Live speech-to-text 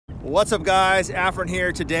What's up guys, Afrin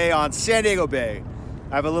here today on San Diego Bay.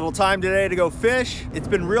 I have a little time today to go fish. It's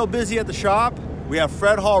been real busy at the shop. We have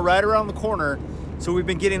Fred Hall right around the corner, so we've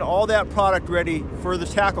been getting all that product ready for the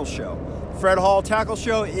tackle show. Fred Hall Tackle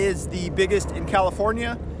Show is the biggest in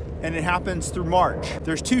California, and it happens through March.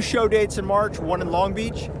 There's 2 show dates in March, one in Long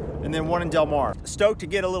Beach and then one in Del Mar. Stoked to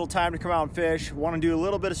get a little time to come out and fish. Want to do a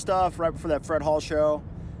little bit of stuff right before that Fred Hall show,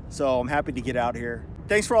 so I'm happy to get out here.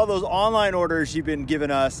 Thanks for all those online orders you've been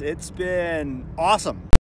giving us. It's been awesome.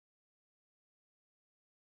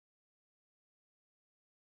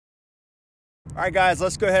 All right guys,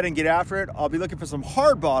 let's go ahead and get after it. I'll be looking for some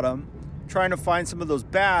hard bottom, trying to find some of those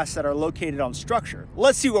bass that are located on structure.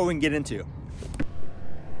 Let's see what we can get into.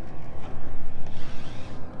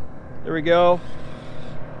 There we go.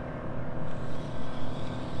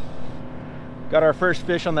 Got our first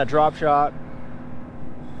fish on that drop shot.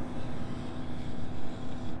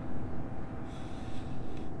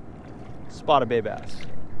 Spotted bay bass.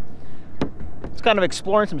 It's kind of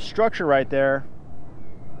exploring some structure right there.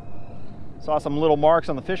 Saw some little marks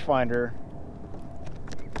on the fish finder,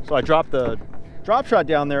 so I dropped the drop shot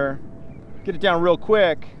down there, get it down real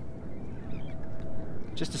quick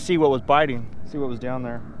just to see what was biting, see what was down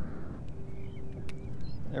there.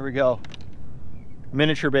 There we go,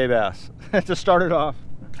 miniature bay bass. To start it off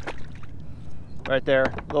right there,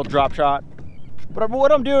 little drop shot. But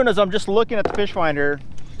what I'm doing is I'm just looking at the fish finder,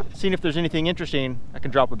 seeing if there's anything interesting I can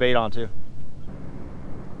drop a bait onto.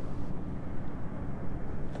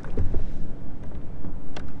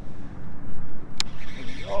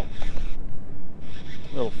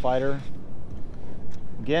 Little fighter.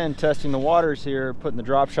 Again, testing the waters here, putting the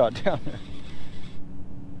drop shot down there.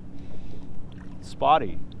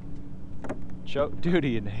 Spotty. Choke. Dude,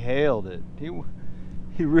 he inhaled it.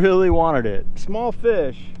 He really wanted it. Small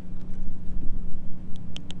fish,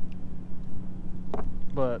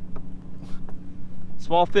 but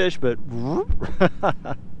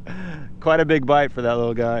quite a big bite for that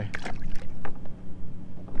little guy.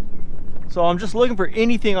 So I'm just looking for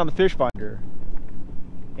anything on the fish finder,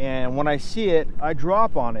 and when I see it, I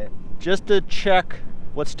drop on it just to check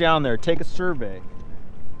what's down there, take a survey.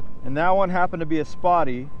 And that one happened to be a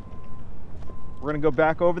spotty. We're gonna go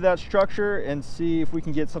back over that structure and see if we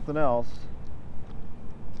can get something else.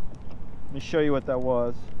 Let me show you what that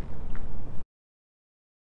was.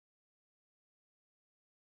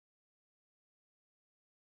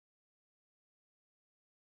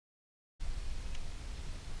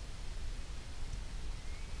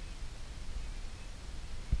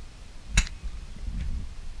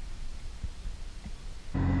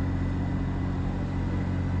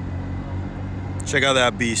 Check out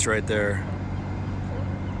that beast right there.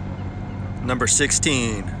 Number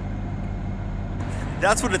 16.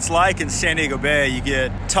 That's what it's like in San Diego Bay. You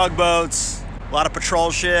get tugboats, a lot of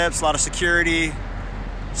patrol ships, a lot of security,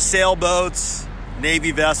 sailboats,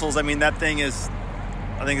 Navy vessels. I mean, that thing is,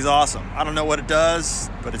 I think is awesome. I don't know what it does,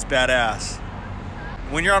 but it's badass.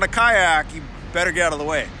 When you're on a kayak, you better get out of the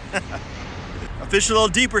way. I fished a little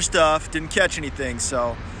deeper stuff, didn't catch anything,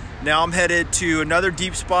 so now I'm headed to another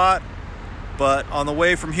deep spot. But on the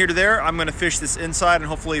way from here to there, I'm gonna fish this inside and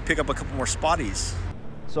hopefully pick up a couple more spotties.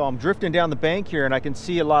 So I'm drifting down the bank here and I can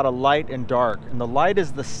see a lot of light and dark. And the light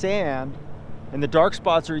is the sand and the dark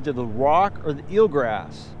spots are either the rock or the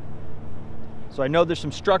eelgrass. So I know there's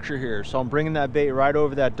some structure here, so I'm bringing that bait right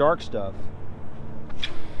over that dark stuff.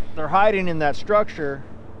 They're hiding in that structure,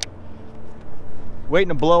 waiting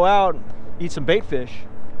to blow out, eat some bait fish.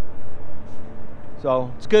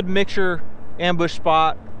 So it's a good mixture, ambush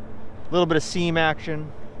spot. A little bit of seam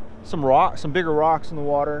action, some bigger rocks in the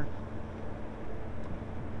water.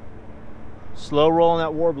 Slow rolling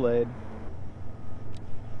that war blade.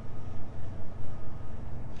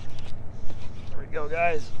 There we go,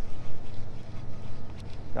 guys.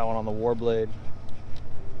 Got one on the war blade.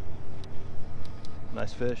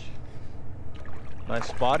 Nice fish. Nice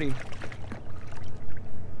spotty.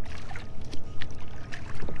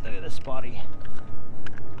 Look at this spotty.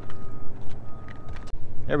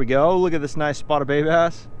 There we go, look at this nice spotted bay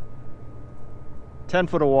bass. 10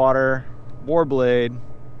 foot of water, war blade.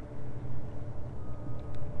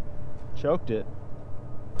 Choked it.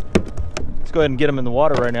 Let's go ahead and get him in the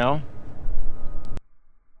water right now.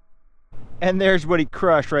 And there's what he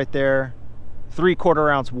crushed right there. 3/4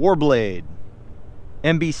 ounce war blade.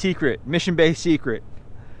 MB secret, Mission Bay secret.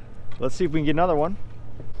 Let's see if we can get another one.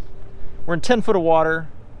 We're in 10 foot of water,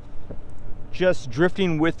 just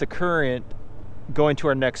drifting with the current, going to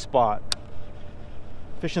our next spot.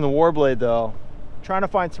 Fishing the war blade though, trying to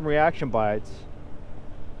find some reaction bites.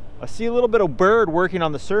 I see a little bit of bird working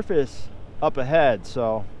on the surface up ahead,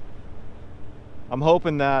 so I'm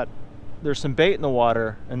hoping that there's some bait in the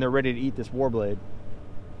water and they're ready to eat this war blade.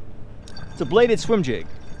 It's a bladed swim jig.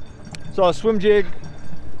 So a swim jig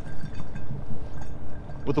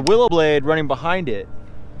with a willow blade running behind it,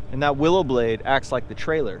 and that willow blade acts like the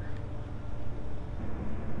trailer.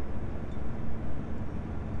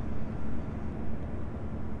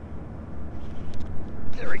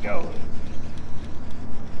 There we go.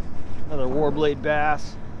 Another war blade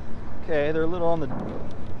bass. Okay, they're a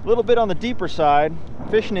little bit on the deeper side. I'm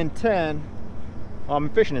fishing in 10. I'm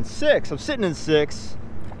fishing in 6. I'm sitting in 6.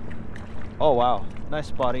 Oh wow, nice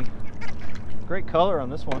spotty. Great color on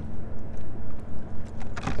this one.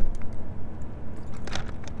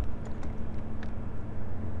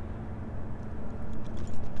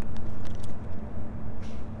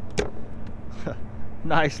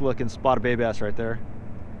 Nice looking spotted bay bass right there.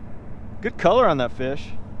 Good color on that fish.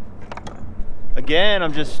 Again,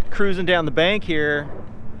 I'm just cruising down the bank here,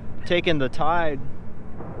 taking the tide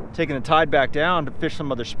back down to fish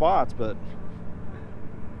some other spots, but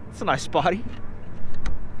it's a nice spotty.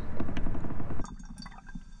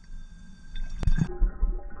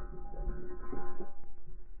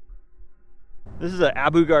 This is an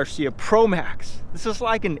Abu Garcia Pro Max. This is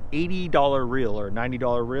like an $80 reel or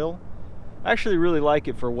 $90 reel. I actually really like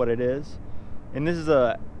it for what it is. And this is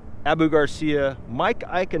a Abu Garcia Mike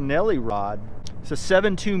Iaconelli rod. It's a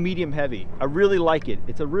 7.2 medium heavy. I really like it.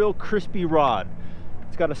 It's a real crispy rod.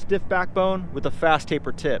 It's got a stiff backbone with a fast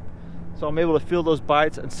taper tip. So I'm able to feel those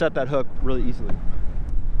bites and set that hook really easily.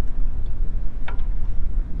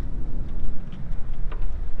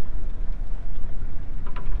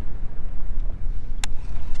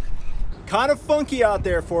 Kind of funky out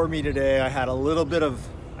there for me today. I had a little bit of,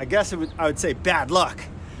 I guess I would say bad luck.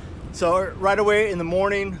 So right away in the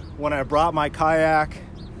morning when I brought my kayak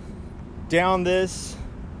down this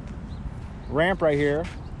ramp right here,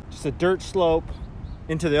 just a dirt slope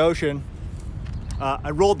into the ocean,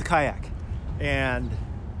 I rolled the kayak and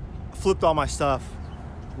flipped all my stuff,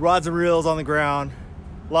 rods and reels on the ground,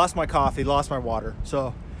 lost my coffee, lost my water.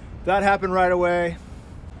 So that happened right away.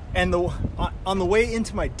 And on the way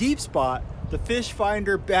into my deep spot, the fish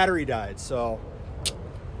finder battery died. So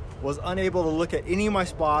was unable to look at any of my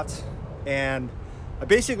spots, and I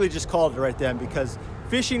basically just called it right then, because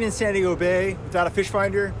fishing in San Diego Bay without a fish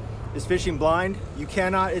finder is fishing blind. You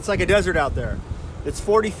cannot, it's like a desert out there. It's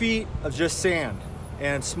 40 feet of just sand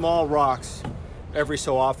and small rocks every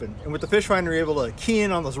so often. And with the fish finder, you're able to key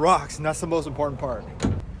in on those rocks, and that's the most important part.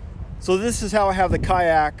 So this is how I have the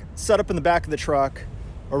kayak set up in the back of the truck.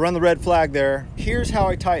 I run the red flag there. Here's how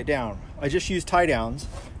I tie it down. I just use tie downs,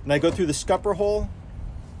 and I go through the scupper hole,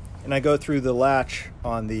 and I go through the latch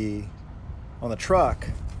on the truck.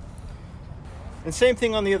 And same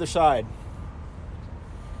thing on the other side.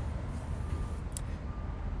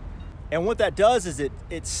 And what that does is it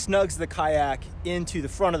snugs the kayak into the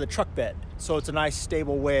front of the truck bed. So it's a nice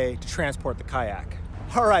stable way to transport the kayak.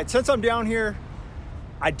 All right, since I'm down here,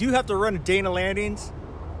 I do have to run to Dana Landings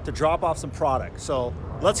to drop off some product. So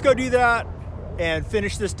let's go do that and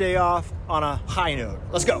finish this day off on a high note.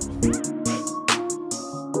 Let's go.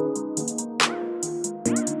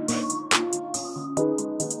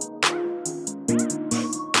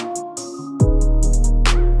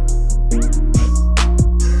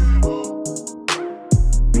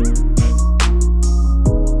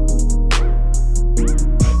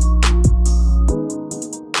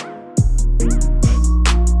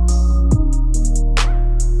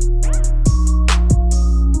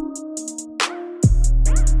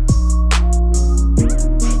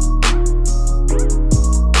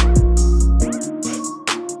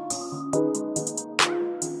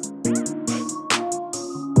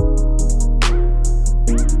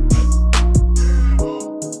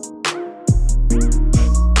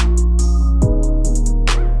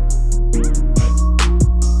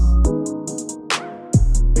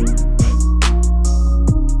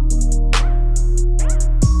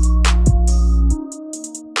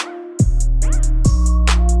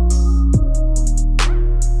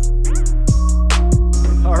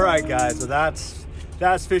 Guys, so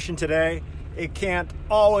that's fishing today. It can't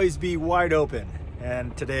always be wide open,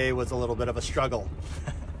 and today was a little bit of a struggle.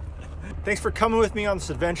 Thanks for coming with me on this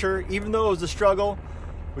adventure. Even though it was a struggle,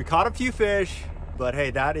 we caught a few fish, but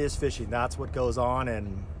hey, that is fishing. That's what goes on,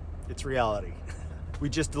 and it's reality. We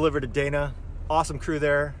just delivered to Dana. Awesome crew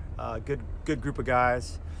there, good group of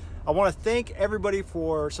guys. I want to thank everybody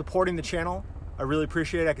for supporting the channel. I really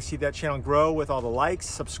appreciate it. I can see that channel grow with all the likes,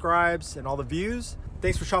 subscribes, and all the views.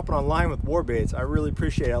 Thanks for shopping online with WARBAITS. I really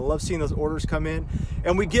appreciate it. I love seeing those orders come in,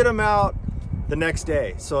 and we get them out the next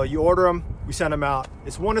day. So you order them, we send them out.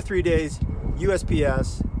 It's 1 to 3 days,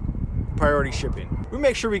 USPS, priority shipping. We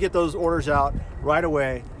make sure we get those orders out right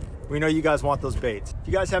away. We know you guys want those baits. If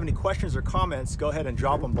you guys have any questions or comments, go ahead and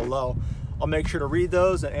drop them below. I'll make sure to read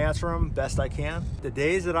those and answer them best I can. The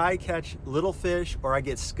days that I catch little fish or I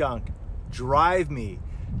get skunked drive me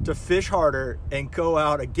to fish harder and go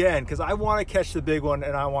out again, because I want to catch the big one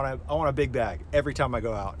and I want a big bag every time I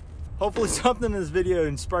go out. Hopefully something in this video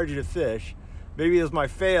inspired you to fish. Maybe it was my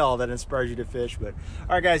fail that inspired you to fish, but all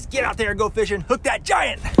right guys, get out there and go fishing. Hook that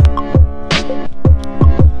giant.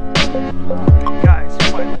 Guys,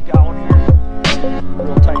 finally got one here.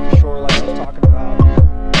 Real tight to shore like I was talking about.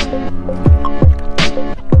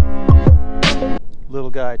 Little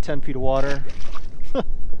guy, 10 feet of water.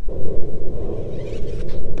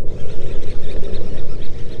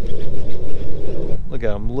 Look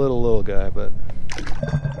at him, little guy, but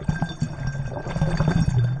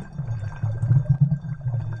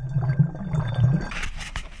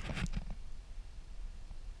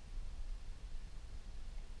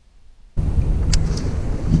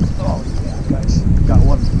oh yeah, guys, got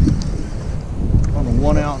one on a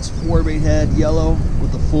 1 ounce warbait head, yellow,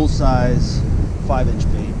 with a full size 5-inch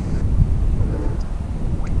bait.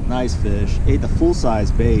 Nice fish. Ate the full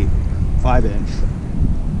size bait, 5-inch.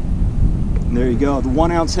 And there you go, the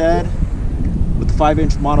 1 ounce head with the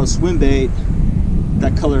 5-inch mono swim bait.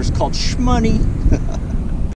 That color is called shmoney.